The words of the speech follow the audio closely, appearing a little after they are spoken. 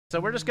So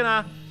we're just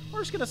gonna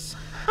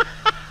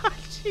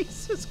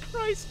Jesus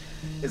Christ.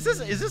 Is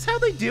this how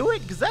they do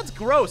it? Because that's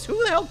gross. Who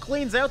the hell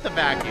cleans out the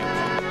vacuum?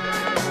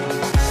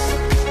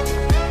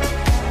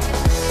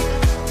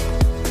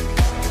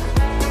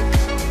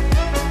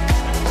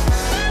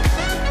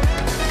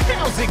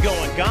 How's it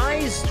going,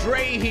 guys?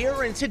 Dre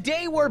here, and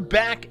today we're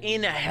back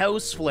in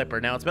House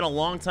Flipper. Now, it's been a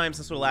long time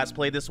since we last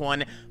played this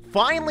one.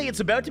 Finally, it's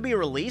about to be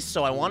released,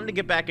 so I wanted to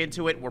get back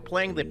into it. We're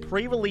playing the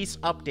pre-release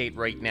update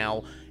right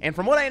now, and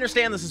from what I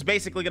understand, this is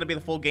basically going to be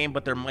the full game,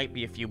 but there might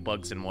be a few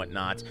bugs and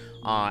whatnot,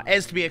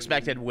 as to be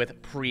expected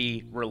with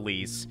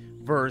pre-release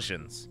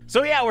versions.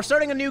 So yeah, we're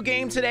starting a new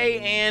game today,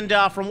 and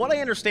from what I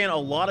understand, a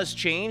lot has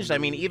changed. I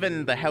mean,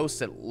 even the house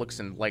that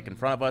looks in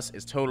front of us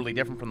is totally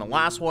different from the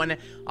last one.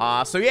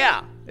 So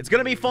yeah, it's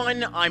gonna be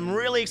fun. I'm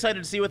really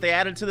excited to see what they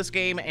added to this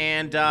game,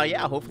 and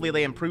yeah, hopefully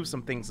they improve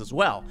some things as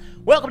well.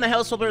 Welcome to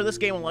House Flipper. This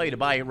game will allow you to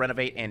buy,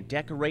 renovate, and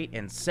decorate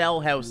and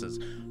sell houses.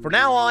 From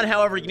now on,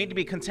 however, you need to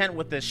be content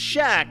with this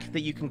shack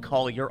that you can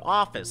call your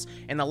office,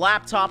 and the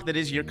laptop that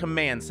is your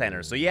command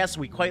center. So yes,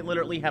 we quite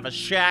literally have a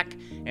shack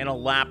and a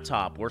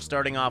laptop. We're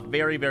starting off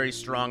very, very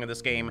strong in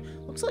this game.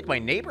 Looks like my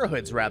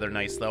neighborhood's rather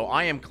nice, though.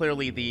 I am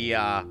clearly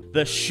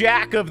the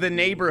shack of the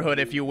neighborhood,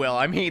 if you will.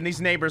 I mean, these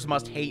neighbors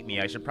must hate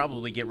me. I should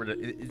probably get rid of...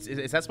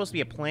 Is that supposed to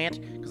be a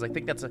plant? Because I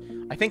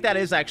think that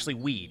is actually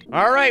weed.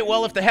 All right,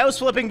 well, if the house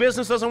flipping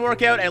business doesn't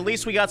work out, at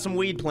least we got some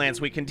weed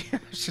plants we can...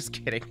 Just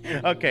kidding.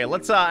 Okay,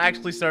 let's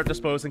actually start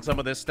disposing some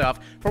of this stuff.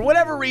 For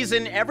whatever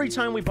reason, every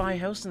time we buy a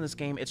house in this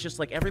game, it's just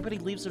like everybody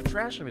leaves their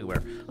trash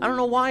everywhere. I don't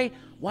know why.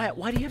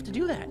 Why do you have to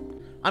do that?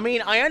 I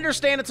mean, I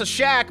understand it's a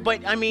shack,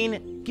 but, I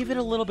mean, give it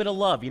a little bit of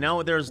love, you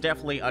know? There's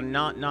definitely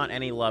not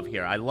any love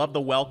here. I love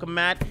the welcome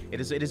mat. It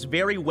is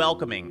very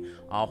welcoming.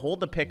 I'll hold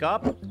the pick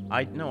up.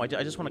 I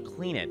just want to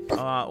clean it.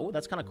 Oh,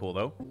 that's kind of cool,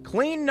 though.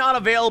 Clean not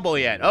available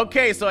yet.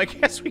 Okay, so I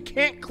guess we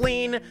can't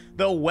clean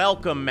the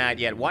welcome mat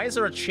yet. Why is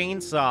there a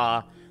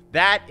chainsaw?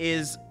 That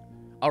is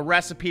a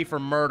recipe for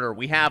murder.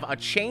 We have a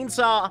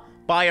chainsaw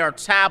by our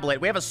tablet.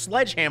 We have a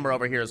sledgehammer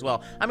over here as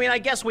well. I mean, I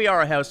guess we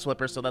are a house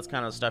flipper, so that's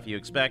kind of the stuff you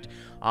expect.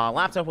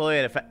 Laptop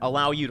will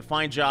allow you to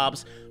find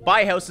jobs,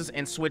 buy houses,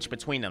 and switch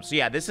between them. So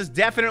yeah, this is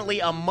definitely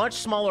a much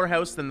smaller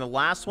house than the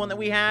last one that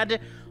we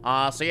had.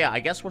 So yeah, I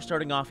guess we're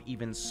starting off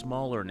even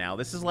smaller now.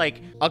 This is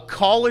like a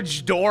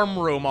college dorm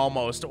room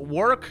almost.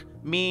 Work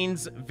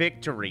means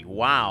victory.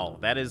 Wow,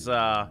 that is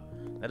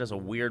a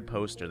weird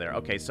poster there.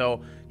 Okay,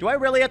 so do I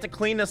really have to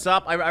clean this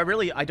up?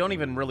 I don't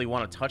even really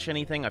want to touch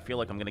anything. I feel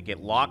like I'm gonna get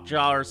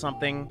lockjaw or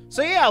something.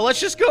 So yeah, let's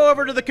just go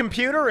over to the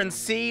computer and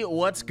see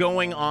what's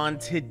going on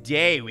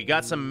today. We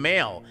got some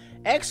mail.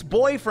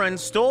 Ex-boyfriend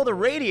stole the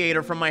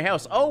radiator from my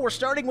house. Oh, we're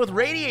starting with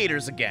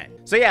radiators again.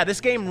 So yeah, this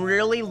game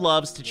really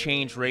loves to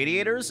change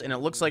radiators, and it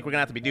looks like we're gonna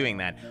have to be doing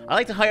that. I'd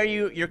like to hire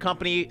your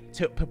company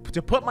to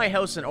put my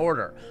house in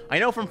order. I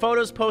know from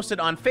photos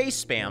posted on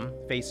Face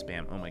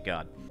Spam, oh my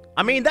god.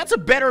 I mean, that's a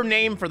better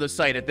name for the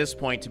site at this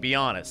point, to be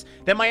honest.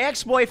 That my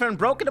ex-boyfriend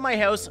broke into my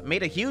house,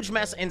 made a huge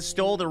mess, and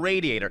stole the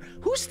radiator.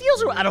 Who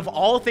steals out of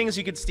all things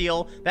you could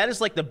steal? That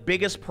is like the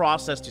biggest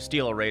process to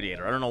steal a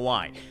radiator. I don't know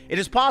why. It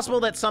is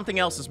possible that something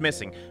else is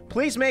missing.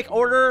 Please make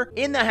order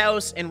in the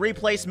house and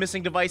replace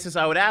missing devices.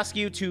 I would ask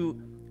you to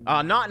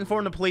not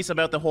inform the police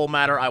about the whole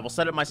matter. I will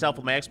set it myself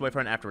with my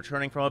ex-boyfriend after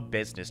returning from a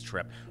business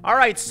trip. All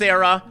right,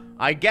 Sarah.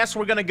 I guess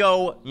we're gonna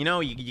go, you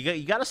know,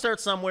 you gotta start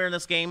somewhere in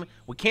this game.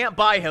 We can't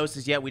buy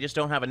houses yet, we just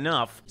don't have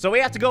enough. So we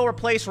have to go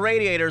replace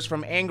radiators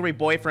from angry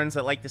boyfriends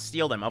that like to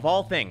steal them, of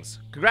all things.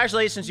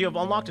 Congratulations, you have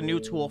unlocked a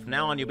new tool. From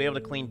now on, you'll be able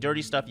to clean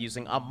dirty stuff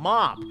using a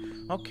mop.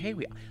 Okay,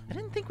 I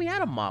didn't think we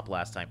had a mop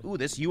last time. Ooh,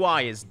 this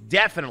UI is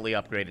definitely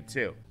upgraded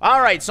too.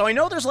 All right, so I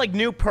know there's like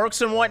new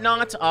perks and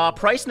whatnot.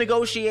 Price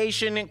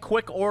negotiation,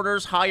 quick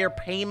orders, higher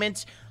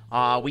payment.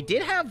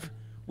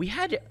 We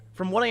had,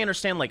 from what I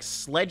understand, like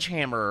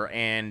sledgehammer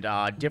and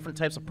different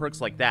types of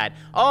perks like that.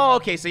 Oh,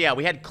 okay, so yeah,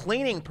 we had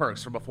cleaning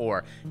perks from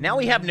before. Now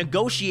we have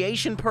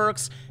negotiation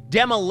perks,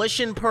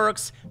 demolition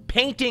perks,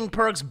 painting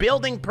perks,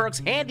 building perks,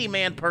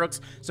 handyman perks.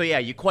 So yeah,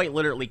 you quite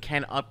literally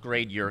can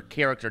upgrade your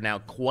character now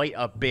quite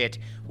a bit,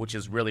 which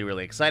is really,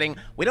 really exciting.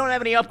 We don't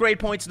have any upgrade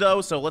points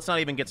though, so let's not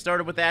even get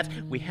started with that.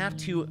 We have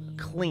to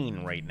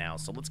clean right now,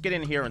 so let's get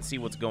in here and see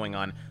what's going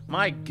on.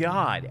 My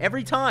god,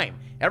 every time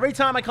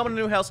I come in a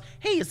new house,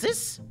 hey, is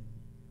this...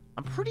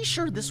 I'm pretty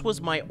sure this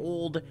was my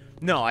old...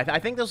 No, I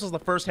think this was the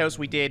first house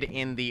we did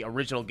in the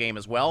original game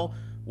as well.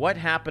 What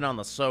happened on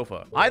the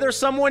sofa? Either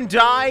someone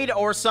died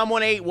or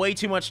someone ate way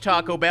too much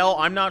Taco Bell.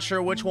 I'm not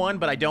sure which one,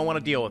 but I don't want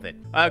to deal with it.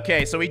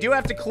 Okay, so we do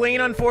have to clean,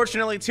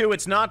 unfortunately, too.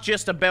 It's not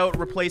just about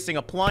replacing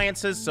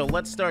appliances, so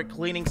let's start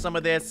cleaning some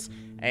of this.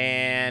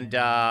 And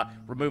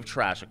remove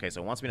trash. Okay,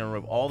 so it wants me to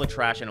remove all the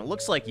trash, and it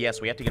looks like,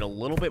 yes, we have to get a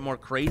little bit more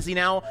crazy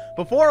now.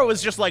 Before, it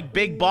was just like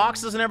big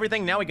boxes and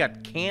everything. Now we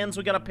got cans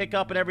we gotta pick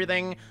up and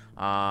everything.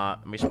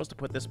 Am I supposed to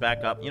put this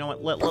back up? You know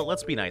what,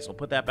 let's be nice. We'll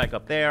put that back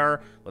up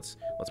there. Let's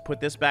put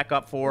this back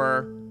up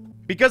for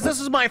Because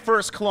this is my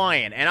first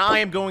client, and I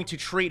am going to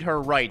treat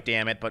her right,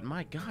 damn it. But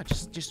my God,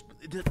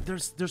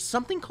 there's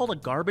something called a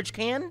garbage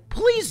can.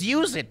 Please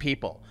use it,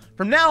 people.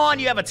 From now on,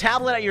 you have a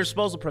tablet at your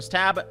disposal. Press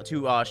tab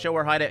to show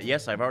or hide it.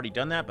 Yes, I've already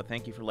done that, but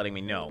thank you for letting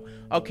me know.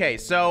 Okay,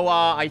 so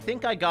I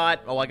think I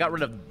got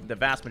rid of the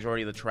vast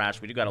majority of the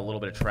trash. We do got a little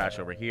bit of trash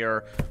over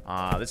here.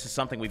 This is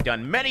something we've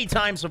done many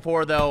times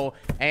before, though.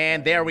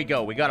 And there we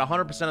go. We got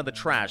 100% of the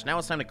trash. Now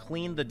it's time to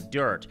clean the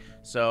dirt.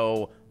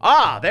 So,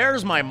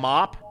 there's my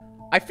mop.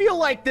 I feel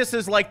like this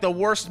is like the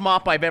worst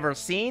mop I've ever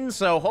seen,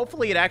 so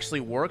hopefully it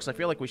actually works. I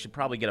feel like we should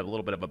probably get a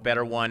little bit of a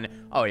better one.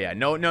 Oh yeah,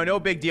 no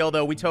big deal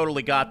though. We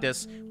totally got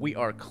this. We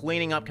are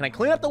cleaning up. Can I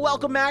clean up the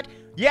welcome mat?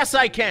 Yes,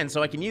 I can.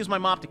 So I can use my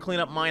mop to clean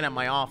up mine at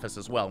my office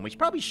as well. And we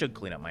probably should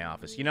clean up my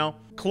office, you know?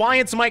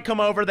 Clients might come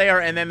over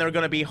there and then they're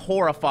going to be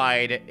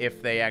horrified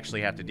if they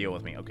actually have to deal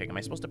with me. Okay, am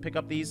I supposed to pick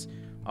up these?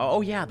 Oh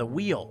yeah, the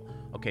wheel.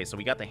 Okay, so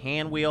we got the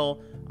hand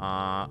wheel.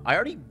 I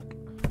already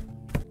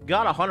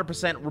got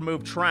 100%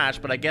 removed trash,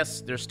 but I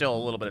guess there's still a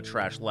little bit of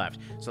trash left.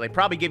 So they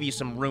probably give you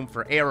some room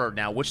for error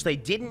now, which they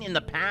didn't in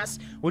the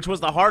past, which was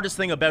the hardest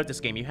thing about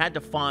this game. You had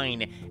to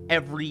find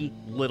every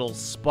little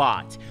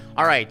spot.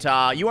 All right,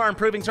 you are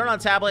improving. Turn on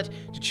tablet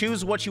to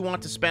choose what you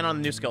want to spend on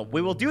the new skill.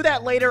 We will do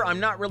that later. I'm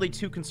not really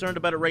too concerned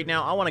about it right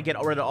now. I want to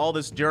get rid of all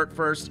this dirt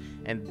first,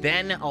 and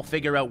then I'll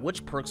figure out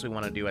which perks we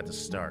want to do at the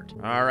start.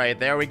 All right,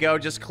 there we go.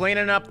 Just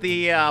cleaning up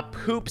the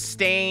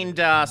poop-stained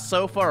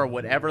sofa or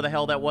whatever the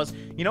hell that was.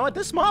 You know what?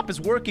 This mop is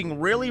working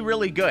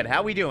really good.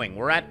 How are we doing?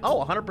 We're at,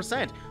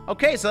 100%.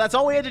 Okay, so that's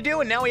all we had to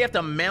do, and now we have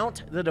to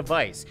mount the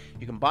device.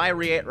 You can buy a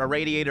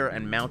radiator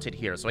and mount it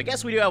here. So I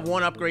guess we do have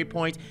one upgrade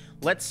point.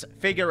 Let's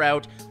figure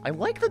out. I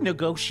like the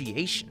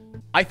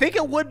negotiation. I think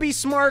it would be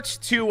smart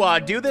to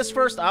do this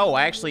first. Oh,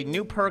 actually,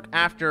 new perk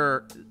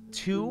after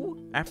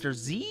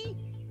Z?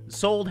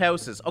 Sold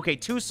houses. Okay,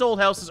 2 sold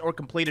houses or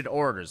completed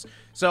orders.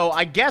 So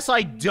I guess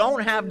I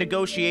don't have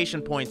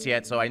negotiation points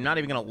yet, so I'm not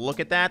even going to look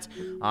at that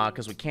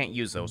because we can't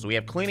use those. So we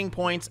have cleaning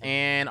points,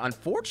 and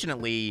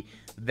unfortunately,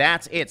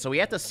 that's it. So we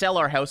have to sell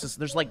our houses.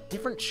 There's like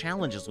different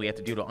challenges we have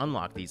to do to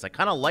unlock these. I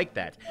kind of like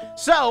that.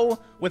 So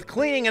with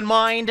cleaning in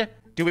mind,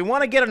 do we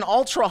want to get an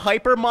Ultra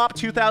Hyper Mop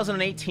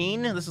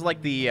 2018? This is like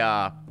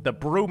the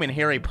broom in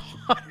Harry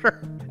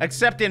Potter,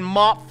 except in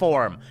mop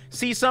form.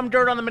 See some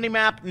dirt on the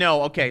mini-map?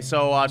 No. Okay,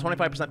 so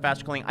 25%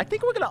 faster cleaning. I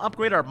think we're going to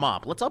upgrade our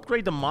mop. Let's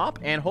upgrade the mop,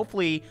 and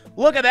hopefully...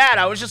 Look at that!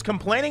 I was just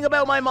complaining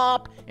about my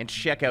mop, and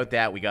check out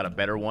that. We got a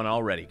better one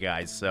already,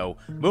 guys. So,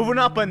 moving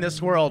up in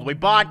this world. We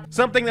bought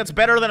something that's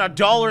better than a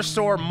dollar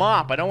store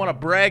mop. I don't want to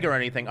brag or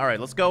anything. All right,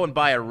 let's go and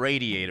buy a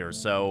radiator.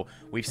 So,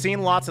 we've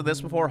seen lots of this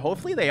before.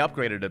 Hopefully they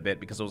upgraded a bit,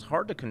 because it was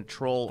hard to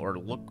control or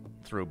look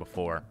through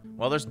before.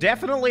 Well, there's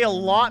definitely a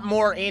lot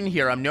more in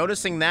here. I'm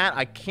noticing that.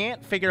 I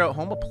can't figure out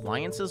home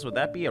appliances. Would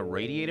that be a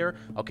radiator?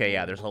 Okay,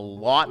 yeah, there's a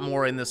lot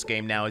more in this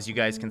game now, as you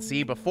guys can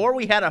see. Before,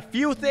 we had a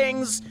few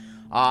things.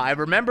 I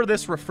remember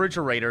this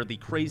refrigerator, the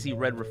crazy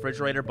red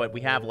refrigerator, but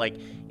we have, like,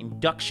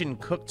 induction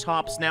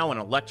cooktops now and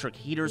electric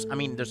heaters. I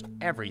mean, there's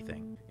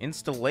everything.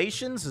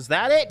 Installations, is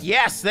that it?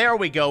 Yes, there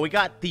we go. We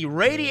got the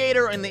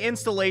radiator and the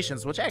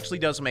installations, which actually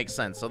does make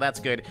sense, so that's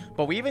good.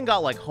 But we even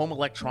got, like, home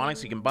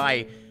electronics. You can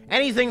buy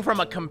anything from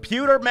a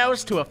computer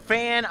mouse to a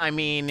fan. I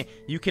mean,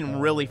 you can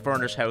really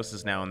furnish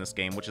houses now in this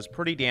game, which is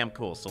pretty damn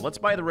cool. So let's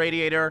buy the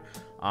radiator,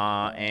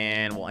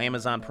 and we'll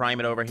Amazon Prime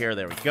it over here.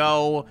 There we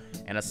go.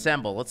 And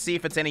assemble. Let's see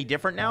if it's any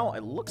different now.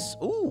 It looks...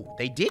 Ooh,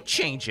 they did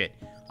change it.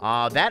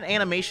 That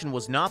animation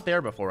was not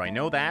there before. I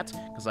know that,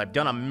 because I've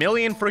done a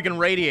million friggin'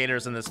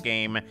 radiators in this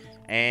game,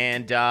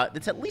 and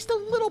it's at least a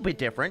little bit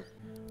different.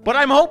 But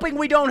I'm hoping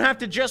we don't have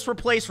to just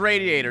replace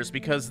radiators,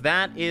 because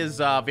that is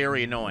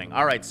very annoying.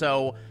 All right,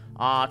 so...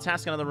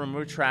 task another room,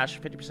 remove trash,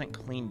 50%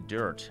 clean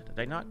dirt. Did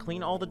I not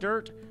clean all the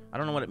dirt? I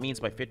don't know what it means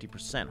by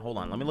 50%. Hold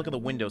on, let me look at the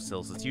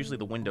windowsills. It's usually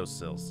the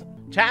windowsills.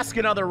 Task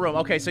another room.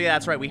 Okay, so yeah,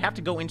 that's right. We have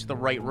to go into the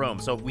right room.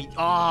 So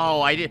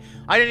I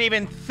didn't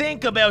even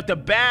think about the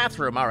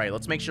bathroom. All right,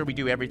 let's make sure we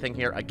do everything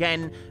here.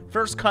 Again,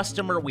 first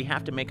customer, we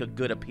have to make a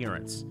good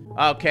appearance.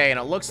 Okay, and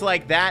it looks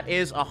like that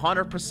is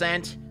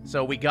 100%.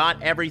 So we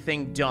got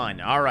everything done.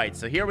 All right,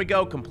 so here we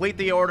go. Complete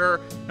the order.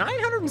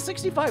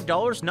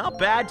 $965. Not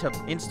bad to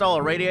install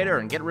a radiator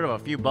and get rid of a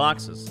few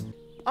boxes.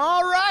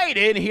 All right,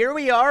 and here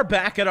we are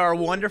back at our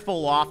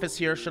wonderful office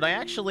here. Should I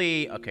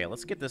actually... Okay,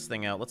 let's get this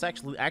thing out. Let's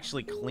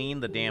actually clean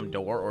the damn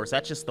door, or is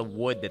that just the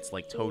wood that's,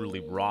 like, totally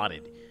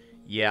rotted?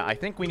 Yeah, I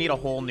think we need a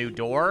whole new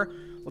door.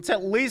 Let's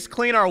at least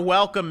clean our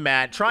welcome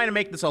mat. Trying to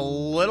make this a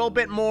little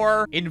bit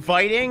more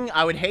inviting.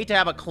 I would hate to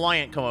have a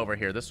client come over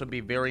here. This would be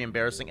very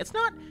embarrassing. It's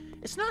not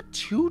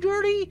too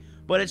dirty,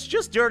 but it's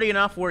just dirty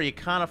enough where you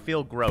kind of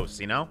feel gross,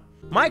 you know?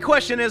 My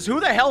question is, who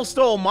the hell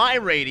stole my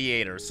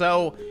radiator?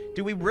 So,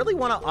 do we really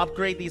want to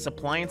upgrade these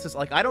appliances?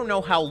 Like, I don't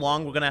know how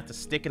long we're going to have to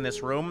stick in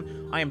this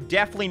room. I am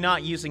definitely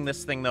not using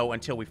this thing, though,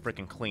 until we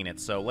freaking clean it.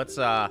 So, let's,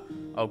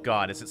 oh,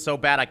 God, is it so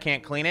bad I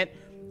can't clean it?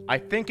 I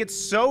think it's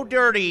so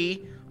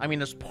dirty. I mean,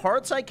 there's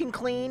parts I can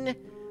clean,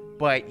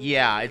 but,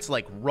 yeah, it's,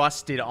 like,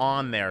 rusted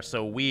on there.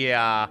 So,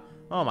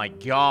 oh, my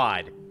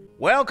God.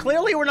 Well,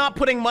 clearly we're not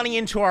putting money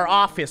into our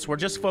office. We're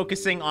just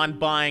focusing on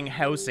buying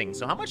housing.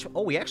 So how much?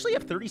 Oh, we actually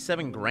have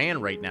 37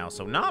 grand right now.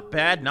 So not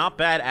bad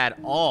at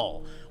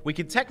all. We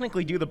could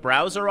technically do the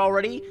browser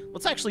already.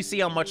 Let's actually see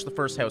how much the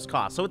first house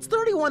costs. So it's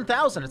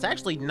 31,000. It's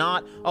actually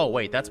not... Oh,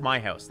 wait, that's my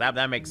house.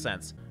 That makes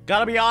sense.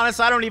 Gotta be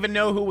honest, I don't even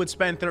know who would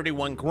spend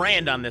 31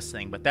 grand on this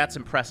thing, but that's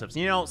impressive.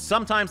 You know,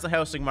 sometimes the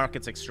housing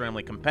market's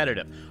extremely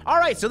competitive. All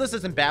right, so this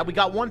isn't bad. We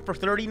got one for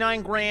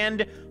 39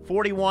 grand,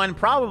 41,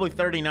 probably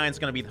 39 is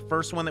gonna be the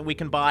first one that we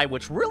can buy,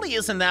 which really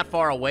isn't that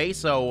far away,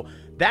 so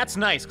that's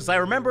nice, because I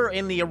remember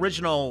in the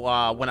original,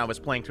 when I was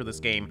playing through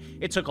this game,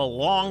 it took a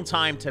long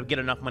time to get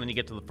enough money to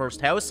get to the first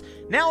house.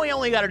 Now we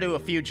only gotta do a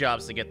few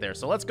jobs to get there,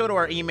 so let's go to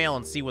our email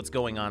and see what's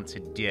going on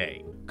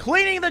today.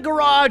 Cleaning the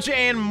garage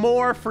and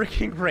more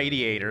freaking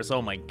radiators.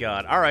 Oh my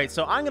god. Alright,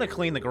 so I'm gonna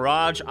clean the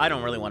garage. I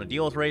don't really want to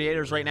deal with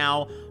radiators right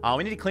now.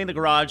 We need to clean the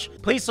garage.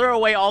 Please throw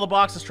away all the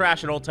boxes,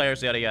 trash, and old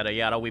tires, yada, yada,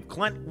 yada. We've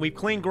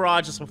cleaned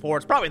garages before.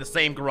 It's probably the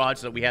same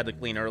garage that we had to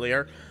clean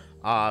earlier.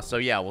 So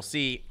yeah, we'll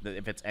see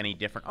if it's any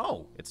different.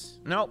 Oh, it's...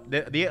 No,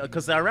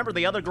 because I remember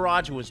the other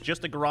garage was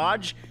just a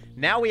garage.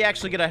 Now we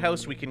actually get a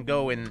house we can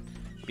go and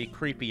be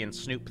creepy and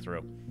snoop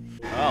through.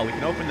 Oh, we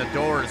can open the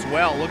door as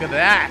well. Look at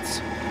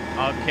that.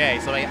 Okay,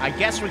 so I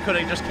guess we could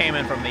have just came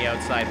in from the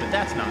outside, but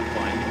that's not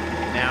fun.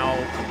 Now,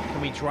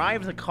 can we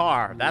drive the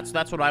car? That's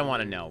what I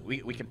want to know. We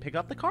can pick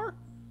up the car?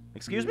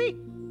 Excuse me?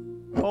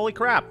 Holy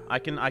crap. I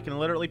can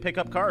literally pick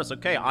up cars.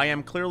 Okay, I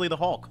am clearly the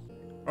Hulk.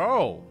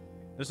 Oh,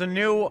 there's a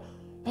new...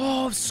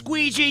 Oh,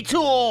 squeegee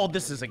tool!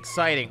 This is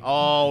exciting.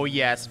 Oh,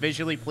 yes,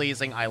 visually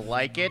pleasing. I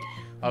like it.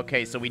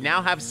 Okay, so we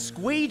now have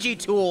squeegee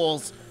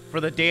tools for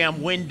the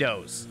damn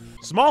windows.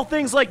 Small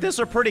things like this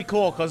are pretty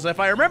cool, because if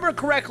I remember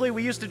correctly,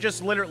 we used to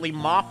just literally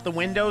mop the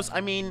windows. I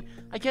mean,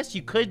 I guess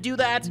you could do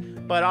that,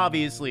 but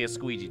obviously a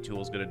squeegee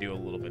tool is going to do a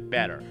little bit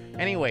better.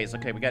 Anyways,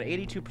 okay, we got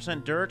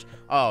 82% dirt.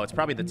 Oh, it's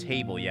probably the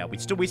table, yeah. We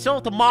still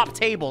have to mop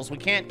tables. We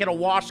can't get a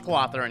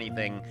washcloth or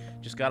anything.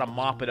 Just got to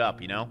mop it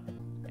up, you know?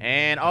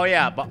 And, oh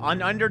yeah, but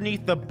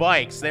underneath the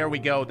bikes, there we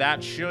go.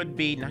 That should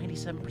be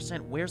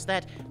 97%. Where's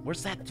that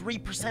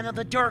 3% of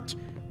the dirt?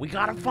 We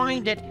gotta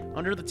find it.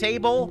 Under the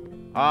table.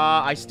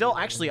 I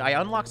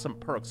unlocked some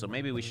perks, so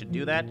maybe we should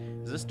do that.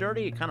 Is this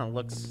dirty? It kind of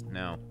looks...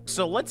 No.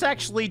 So let's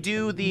actually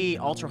do the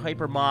Ultra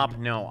Hyper Mop.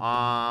 No,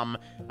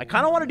 I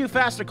kind of want to do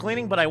faster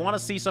cleaning, but I want to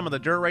see some of the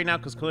dirt right now,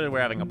 because clearly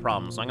we're having a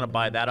problem. So I'm going to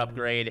buy that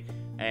upgrade,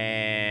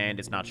 and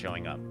it's not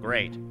showing up.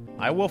 Great.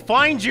 I will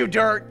find you,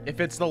 dirt, if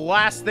it's the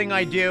last thing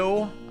I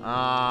do.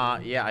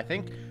 Yeah, I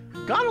think...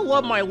 Gotta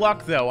love my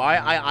luck, though.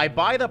 I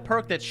buy the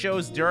perk that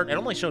shows dirt. It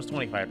only shows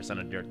 25%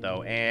 of dirt,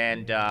 though,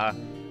 and,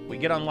 we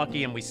get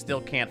unlucky and we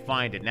still can't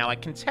find it. Now, I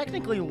can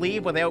technically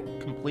leave without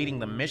completing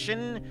the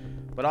mission,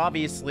 but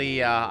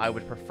obviously, I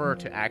would prefer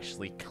to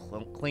actually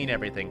clean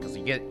everything, because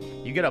you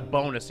get a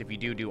bonus if you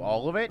do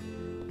all of it.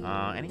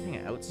 Anything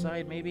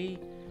outside, maybe?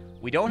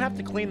 We don't have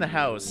to clean the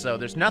house, so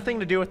there's nothing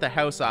to do with the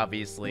house,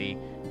 obviously.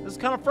 This is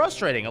kind of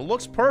frustrating. It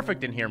looks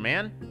perfect in here,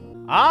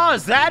 man. Ah,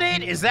 is that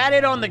it? Is that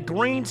it on the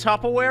green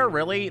Tupperware?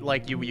 Really?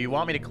 Like, you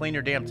want me to clean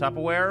your damn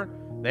Tupperware?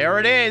 There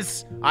it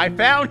is. I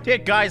found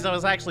it, guys. I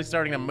was actually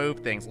starting to move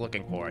things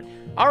looking for it.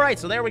 All right,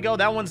 so there we go.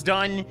 That one's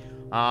done.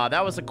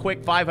 That was a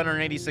quick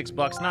 586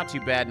 bucks. Not too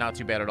bad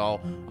at all.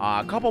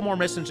 A couple more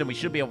missions and we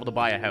should be able to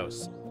buy a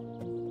house.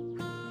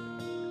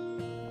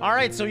 All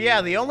right, so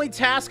yeah, the only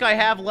task I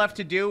have left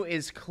to do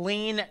is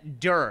clean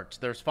dirt.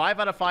 There's 5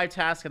 out of 5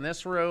 tasks in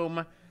this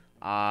room.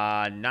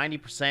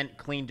 90%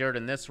 clean dirt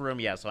in this room.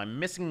 Yeah, so I'm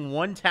missing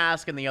one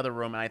task in the other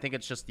room, and I think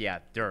it's just, yeah,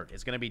 dirt.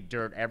 It's going to be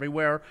dirt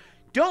everywhere.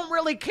 Don't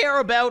really care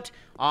about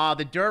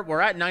the dirt.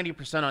 We're at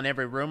 90% on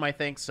every room, I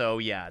think. So,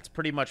 yeah, it's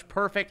pretty much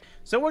perfect.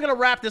 So, we're going to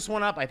wrap this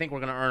one up. I think we're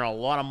going to earn a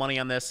lot of money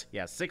on this.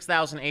 Yeah,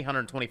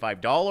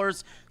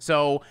 $6,825.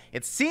 So,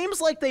 it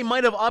seems like they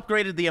might have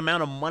upgraded the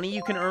amount of money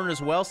you can earn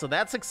as well. So,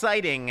 that's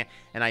exciting.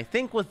 And I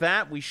think with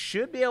that, we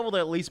should be able to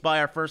at least buy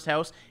our first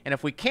house. And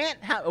if we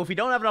if we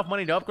don't have enough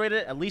money to upgrade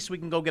it, at least we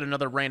can go get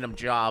another random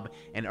job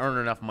and earn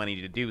enough money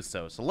to do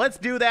so. So, let's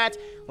do that.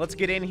 Let's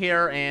get in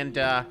here and...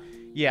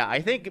 yeah,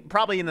 I think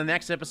probably in the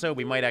next episode,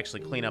 we might actually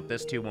clean up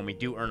this too when we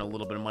do earn a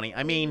little bit of money.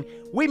 I mean,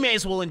 we may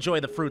as well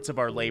enjoy the fruits of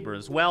our labor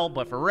as well,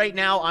 but for right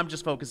now, I'm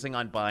just focusing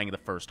on buying the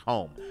first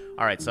home.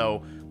 All right,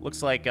 so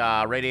looks like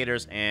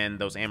radiators and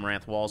those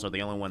amaranth walls are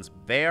the only ones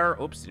there.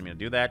 Oops, didn't mean to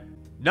do that.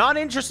 Not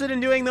interested in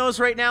doing those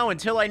right now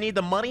until I need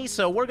the money,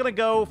 so we're gonna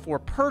go for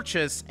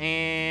purchase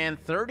and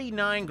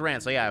 39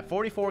 grand. So yeah,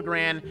 44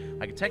 grand.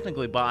 I can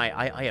technically buy,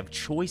 I have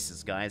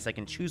choices, guys. I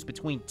can choose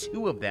between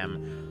 2 of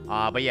them.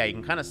 But yeah, you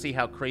can kind of see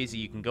how crazy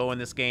you can go in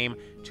this game.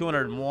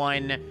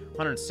 201,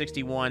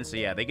 161. So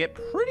yeah, they get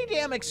pretty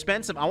damn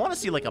expensive. I want to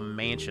see like a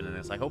mansion in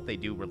this. I hope they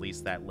do release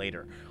that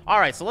later.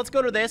 All right, so let's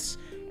go to this.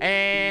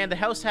 And the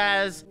house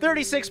has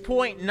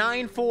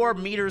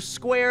 36.94 meters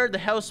squared. The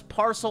house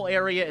parcel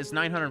area is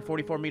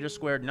 944 meters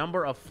squared.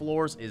 Number of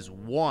floors is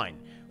 1.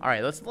 All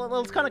right, let's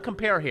kind of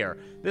compare here.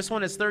 This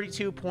one is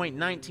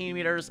 32.19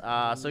 meters.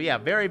 So yeah,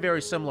 very,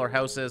 very similar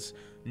houses.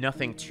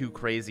 Nothing too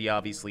crazy,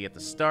 obviously, at the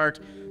start.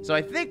 So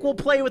I think we'll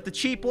play with the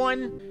cheap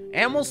one,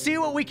 and we'll see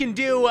what we can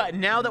do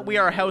now that we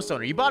are a house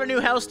owner. You bought a new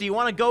house. Do you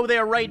want to go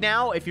there right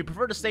now? If you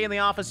prefer to stay in the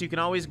office, you can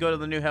always go to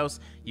the new house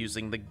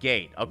using the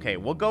gate. Okay,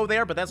 we'll go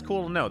there, but that's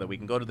cool to know that we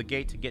can go to the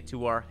gate to get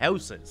to our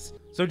houses.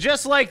 So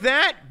just like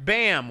that,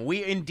 bam,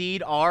 we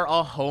indeed are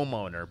a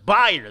homeowner.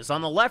 Buyers.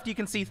 On the left, you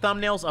can see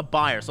thumbnails of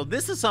buyers. So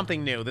this is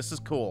something new. This is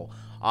cool.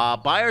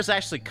 Buyers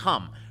actually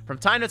come. From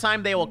time to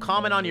time, they will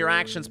comment on your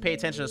actions. Pay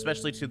attention,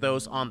 especially to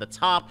those on the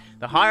top.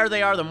 The higher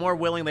they are, the more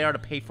willing they are to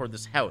pay for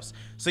this house.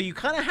 So you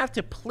kind of have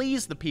to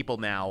please the people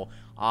now.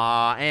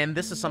 And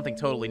this is something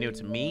totally new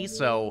to me,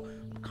 so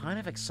I'm kind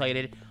of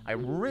excited. I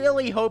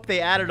really hope they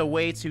added a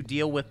way to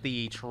deal with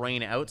the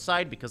terrain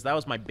outside, because that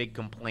was my big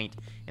complaint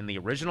in the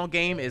original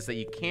game, is that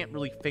you can't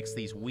really fix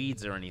these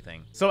weeds or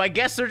anything. So I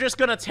guess they're just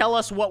gonna tell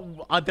us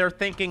what they're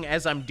thinking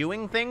as I'm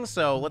doing things,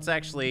 so let's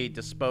actually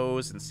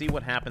dispose and see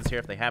what happens here,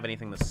 if they have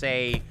anything to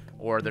say,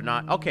 or they're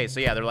not. Okay, so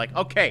yeah, they're like,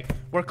 okay,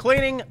 we're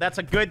cleaning, that's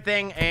a good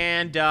thing,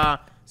 and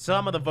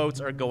some of the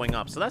votes are going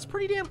up, so that's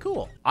pretty damn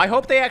cool. I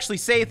hope they actually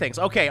say things.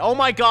 Okay, oh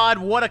my god,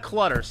 what a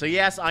clutter. So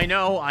yes, I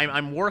know,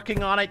 I'm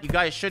working on it. You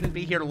guys shouldn't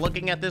be here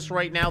looking at this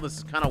right now. This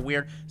is kind of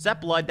weird. Is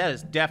that blood? That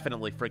is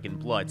definitely freaking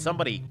blood.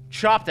 Somebody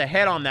chopped a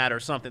head on that or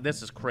something.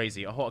 This is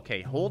crazy. Oh,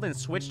 okay, hold and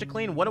switch to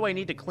clean. What do I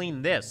need to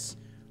clean this?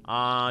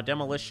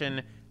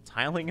 Demolition,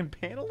 tiling and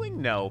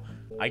paneling? No.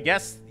 I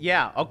guess,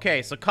 yeah,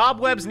 okay, so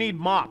cobwebs need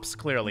mops,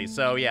 clearly.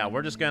 So, yeah,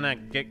 we're just gonna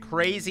get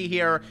crazy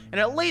here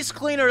and at least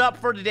clean it up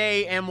for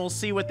today, and we'll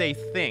see what they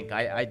think.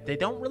 They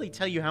don't really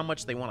tell you how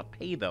much they want to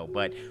pay, though,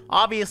 but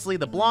obviously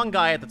the blonde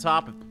guy at the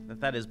top, if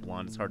that is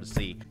blonde, it's hard to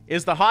see,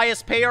 is the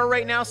highest payer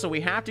right now, so we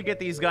have to get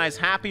these guys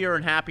happier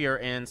and happier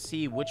and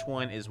see which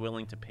one is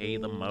willing to pay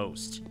the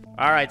most.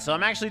 Alright, so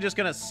I'm actually just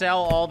gonna sell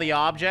all the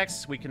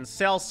objects. We can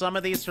sell some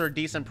of these for a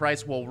decent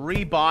price. We'll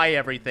rebuy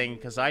everything,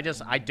 because I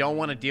don't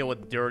want to deal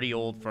with dirty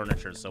old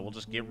furniture, so we'll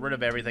just get rid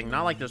of everything.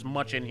 Not like there's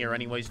much in here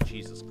anyways.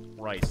 Jesus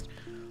Christ.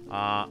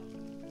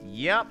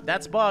 Yep,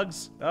 that's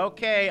bugs.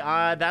 Okay,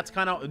 that's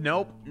kind of...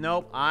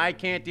 Nope, I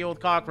can't deal with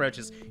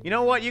cockroaches. You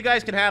know what? You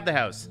guys can have the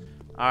house.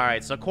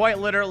 Alright, so quite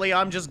literally,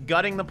 I'm just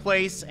gutting the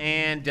place,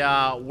 and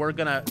we're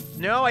gonna...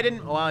 No, I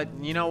didn't... Well,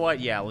 you know what?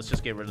 Yeah, let's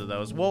just get rid of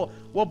those.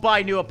 We'll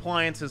buy new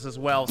appliances as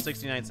well.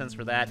 69 cents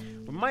for that.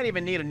 We might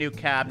even need a new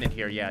cabinet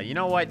here. Yeah, you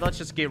know what? Let's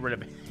just get rid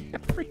of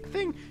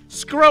everything.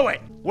 Screw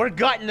it! We're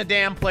gutting the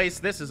damn place.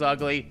 This is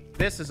ugly.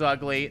 This is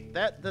ugly.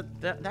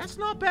 That's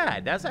not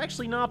bad. That's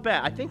actually not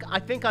bad. I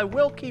think I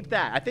will keep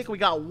that. I think we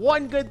got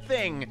one good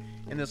thing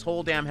in this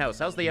whole damn house.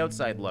 How's the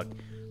outside look?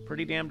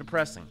 Pretty damn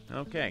depressing.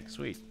 Okay,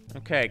 sweet.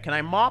 Okay, can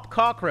I mop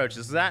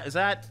cockroaches?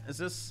 Is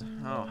this...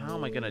 Oh, how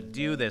am I gonna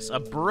do this? A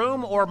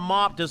broom or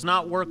mop does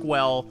not work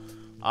well,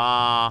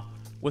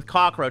 with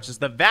cockroaches.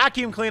 The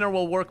vacuum cleaner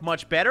will work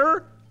much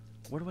better.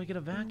 Where do I get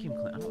a vacuum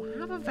cleaner? I don't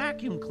have a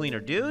vacuum cleaner,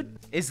 dude.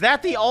 Is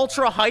that the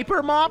ultra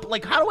hyper mop?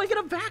 Like, how do I get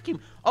a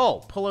vacuum?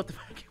 Oh, pull out the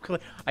vacuum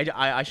cleaner.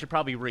 I should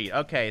probably read.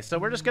 Okay, so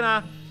we're just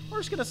gonna...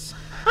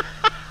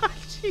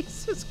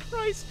 Jesus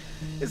Christ.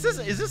 Is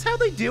this how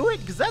they do it?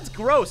 Because that's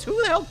gross. Who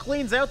the hell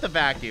cleans out the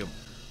vacuum?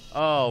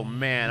 Oh,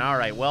 man. All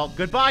right. Well,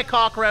 goodbye,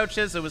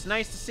 cockroaches. It was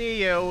nice to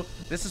see you.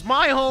 This is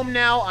my home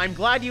now. I'm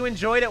glad you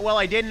enjoyed it while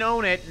I didn't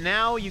own it.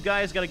 Now you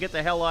guys got to get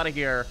the hell out of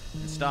here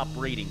and stop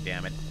breeding,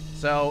 damn it.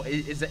 So,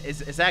 is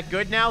that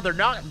good now? They're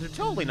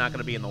totally not going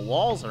to be in the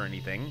walls or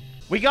anything.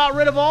 We got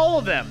rid of all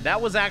of them.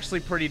 That was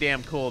actually pretty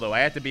damn cool, though. I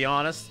have to be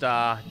honest.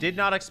 Did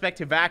not expect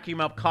to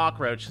vacuum up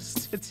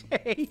cockroaches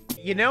today.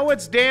 You know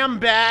it's damn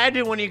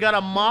bad when you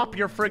gotta mop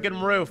your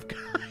friggin' roof.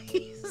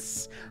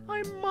 Guys,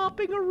 I'm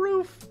mopping a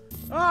roof.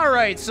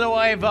 Alright, so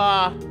I've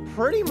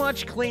pretty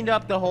much cleaned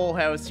up the whole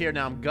house here.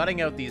 Now I'm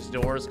gutting out these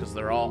doors because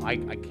they're all... I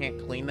can't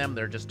clean them.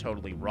 They're just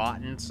totally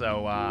rotten.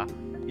 So,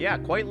 yeah,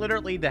 quite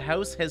literally, the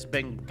house has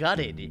been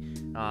gutted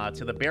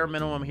to the bare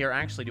minimum here.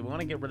 Actually, do we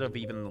want to get rid of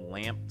even the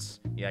lamps?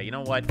 Yeah, you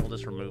know what? We'll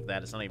just remove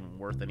that. It's not even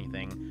worth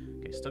anything.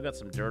 Okay, still got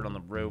some dirt on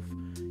the roof.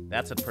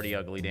 That's a pretty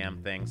ugly damn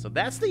thing. So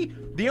that's the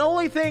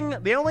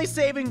only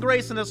saving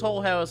grace in this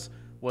whole house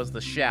was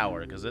the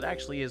shower, because it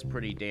actually is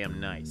pretty damn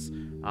nice.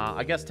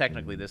 I guess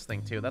technically this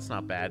thing too. That's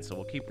not bad, so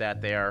we'll keep that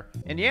there.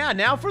 And yeah,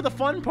 now for the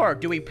fun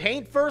part. Do we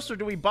paint first, or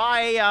do we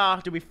buy,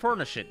 do we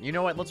furnish it? You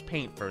know what? Let's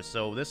paint first.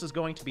 So this is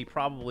going to be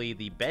probably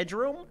the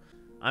bedroom.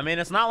 I mean,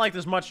 it's not like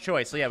there's much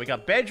choice. So yeah, we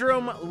got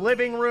bedroom,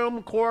 living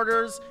room,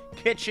 quarters,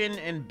 kitchen,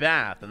 and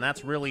bath, and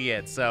that's really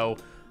it. So,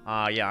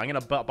 yeah, I'm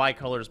gonna buy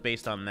colors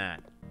based on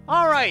that.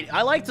 Alright,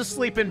 I like to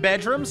sleep in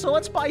bedrooms, so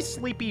let's buy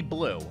Sleepy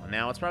Blue.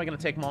 Now, it's probably going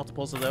to take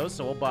multiples of those,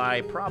 so we'll buy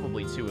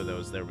probably 2 of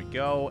those. There we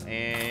go,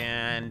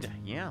 and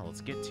yeah,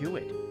 let's get to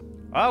it.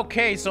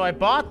 Okay, so I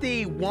bought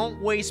the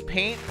won't waste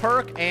paint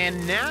perk,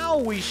 and now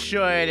we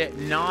should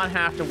not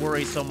have to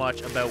worry so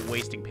much about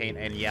wasting paint.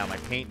 And yeah, my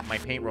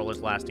paint roller's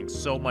lasting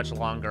so much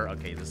longer.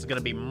 Okay, this is gonna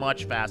be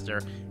much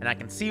faster, and I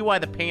can see why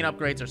the paint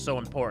upgrades are so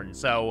important.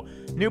 So,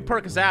 new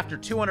perk is after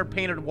 200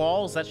 painted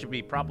walls. That should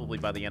be probably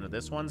by the end of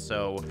this one.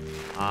 So,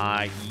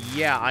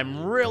 yeah,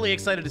 I'm really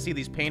excited to see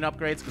these paint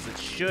upgrades because it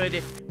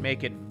should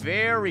make it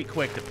very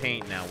quick to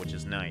paint now, which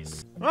is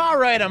nice. All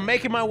right, I'm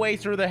making my way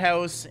through the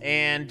house,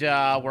 and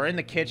we're in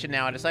the kitchen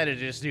now. I decided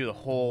to just do the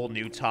whole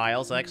new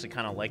tiles. I actually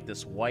kind of like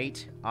this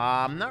white.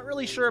 I'm not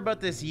really sure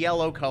about this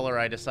yellow color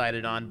I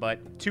decided on,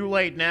 but too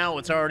late now.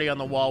 It's already on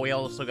the wall. We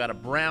also got a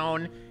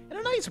brown and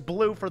a nice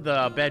blue for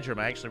the bedroom.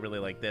 I actually really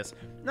like this.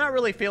 Not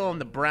really feeling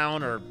the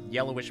brown or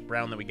yellowish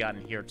brown that we got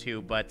in here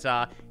too, but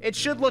it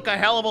should look a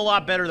hell of a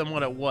lot better than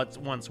what it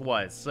once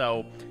was.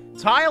 So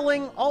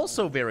tiling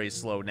also very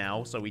slow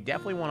now, so we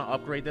definitely want to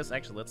upgrade this.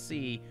 Actually, let's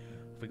see.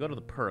 If we go to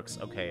the perks,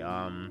 okay,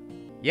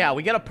 yeah,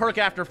 we get a perk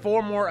after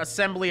 4 more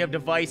assembly of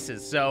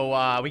devices.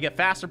 So, we get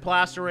faster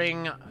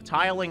plastering,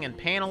 tiling, and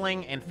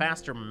paneling, and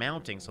faster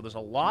mounting. So there's a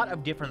lot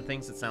of different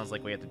things it sounds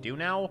like we have to do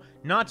now,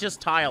 not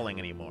just tiling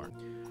anymore.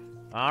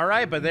 All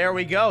right, but there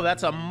we go.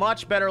 That's a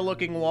much better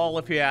looking wall,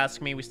 if you ask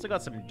me. We still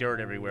got some dirt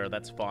everywhere.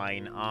 That's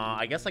fine.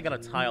 I guess I gotta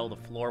tile the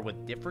floor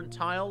with different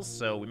tiles,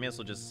 so we may as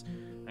well just...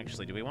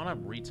 Actually, do we want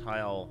to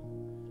retile...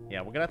 Yeah,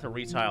 we're gonna have to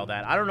retile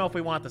that. I don't know if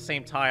we want the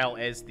same tile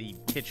as the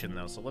kitchen,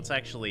 though. So let's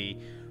actually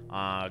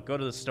go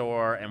to the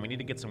store, and we need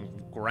to get some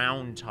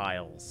ground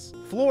tiles.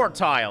 Floor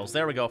tiles.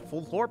 There we go.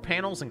 Floor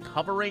panels and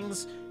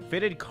coverings.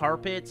 Fitted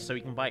carpet. So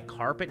you can buy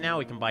carpet now.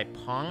 We can buy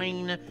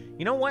pine.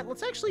 You know what?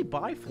 Let's actually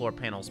buy floor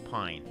panels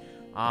pine.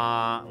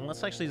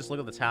 Let's actually just look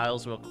at the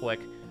tiles real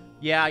quick.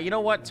 Yeah, you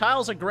know what?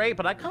 Tiles are great,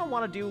 but I kind of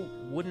want to do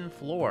wooden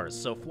floors.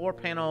 So floor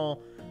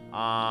panel...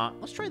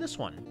 let's try this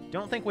one.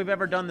 Don't think we've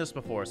ever done this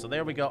before, so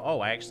there we go. Oh,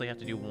 I actually have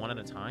to do one at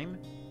a time?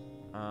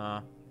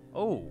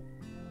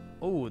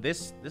 Oh,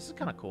 this is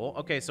kind of cool.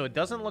 Okay, so it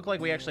doesn't look like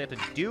we actually have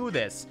to do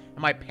this.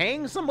 Am I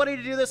paying somebody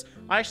to do this?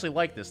 I actually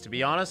like this, to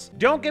be honest.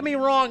 Don't get me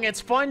wrong, it's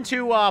fun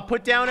to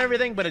put down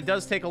everything, but it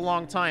does take a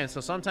long time,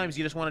 so sometimes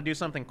you just want to do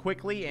something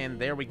quickly, and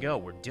there we go.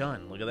 We're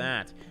done. Look at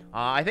that.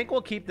 I think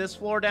we'll keep this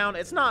floor down.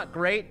 It's not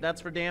great,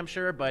 that's for damn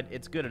sure, but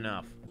it's good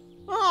enough.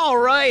 All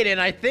right, and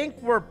I think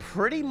we're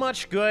pretty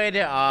much good.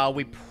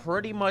 We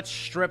pretty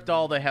much stripped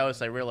all the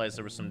house. I realized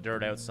there was some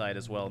dirt outside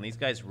as well, and these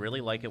guys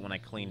really like it when I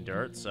clean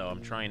dirt, so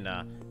I'm trying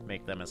to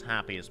make them as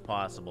happy as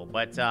possible.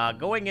 But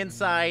going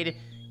inside,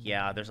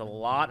 yeah, there's a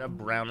lot of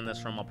brown in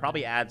this room. I'll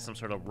probably add some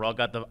sort of rug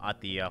at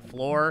the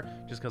floor,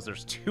 just because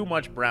there's too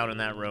much brown in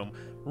that room.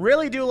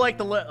 Really do like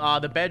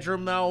the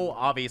bedroom, though.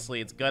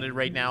 Obviously, it's gutted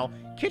right now.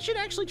 Kitchen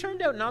actually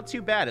turned out not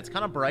too bad. It's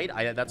kind of bright.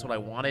 That's what I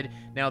wanted.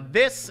 Now,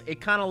 this,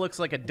 it kind of looks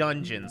like a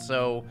dungeon.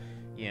 So,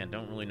 yeah,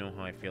 don't really know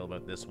how I feel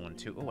about this one,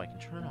 too. Oh, I can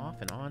turn off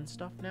and on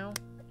stuff now?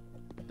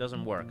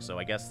 Doesn't work, so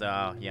I guess,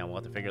 yeah, we'll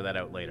have to figure that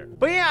out later.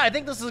 But yeah, I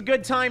think this is a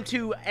good time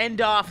to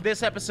end off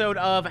this episode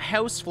of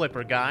House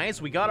Flipper,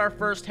 guys. We got our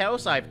first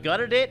house. I've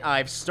gutted it.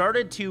 I've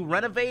started to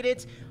renovate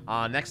it.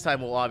 Next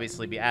time, we'll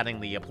obviously be adding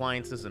the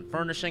appliances and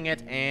furnishing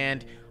it,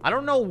 and I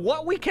don't know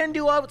what we can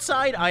do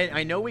outside.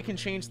 I know we can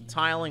change the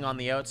tiling on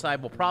the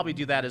outside. We'll probably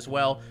do that as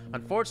well.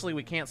 Unfortunately,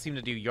 we can't seem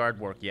to do yard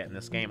work yet in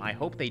this game. I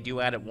hope they do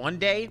add it one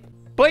day.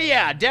 But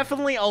yeah,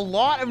 definitely a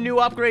lot of new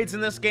upgrades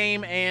in this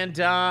game, and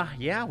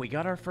yeah, we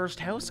got our first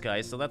house,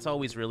 guys, so that's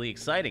always really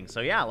exciting. So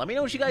yeah, let me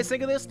know what you guys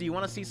think of this. Do you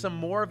want to see some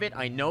more of it?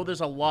 I know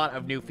there's a lot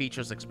of new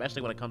features,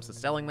 especially when it comes to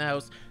selling the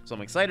house, so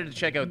I'm excited to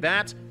check out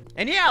that.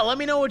 And yeah, let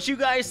me know what you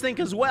guys think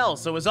as well.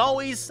 So as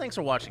always, thanks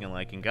for watching and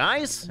liking,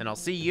 guys, and I'll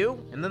see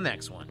you in the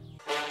next one.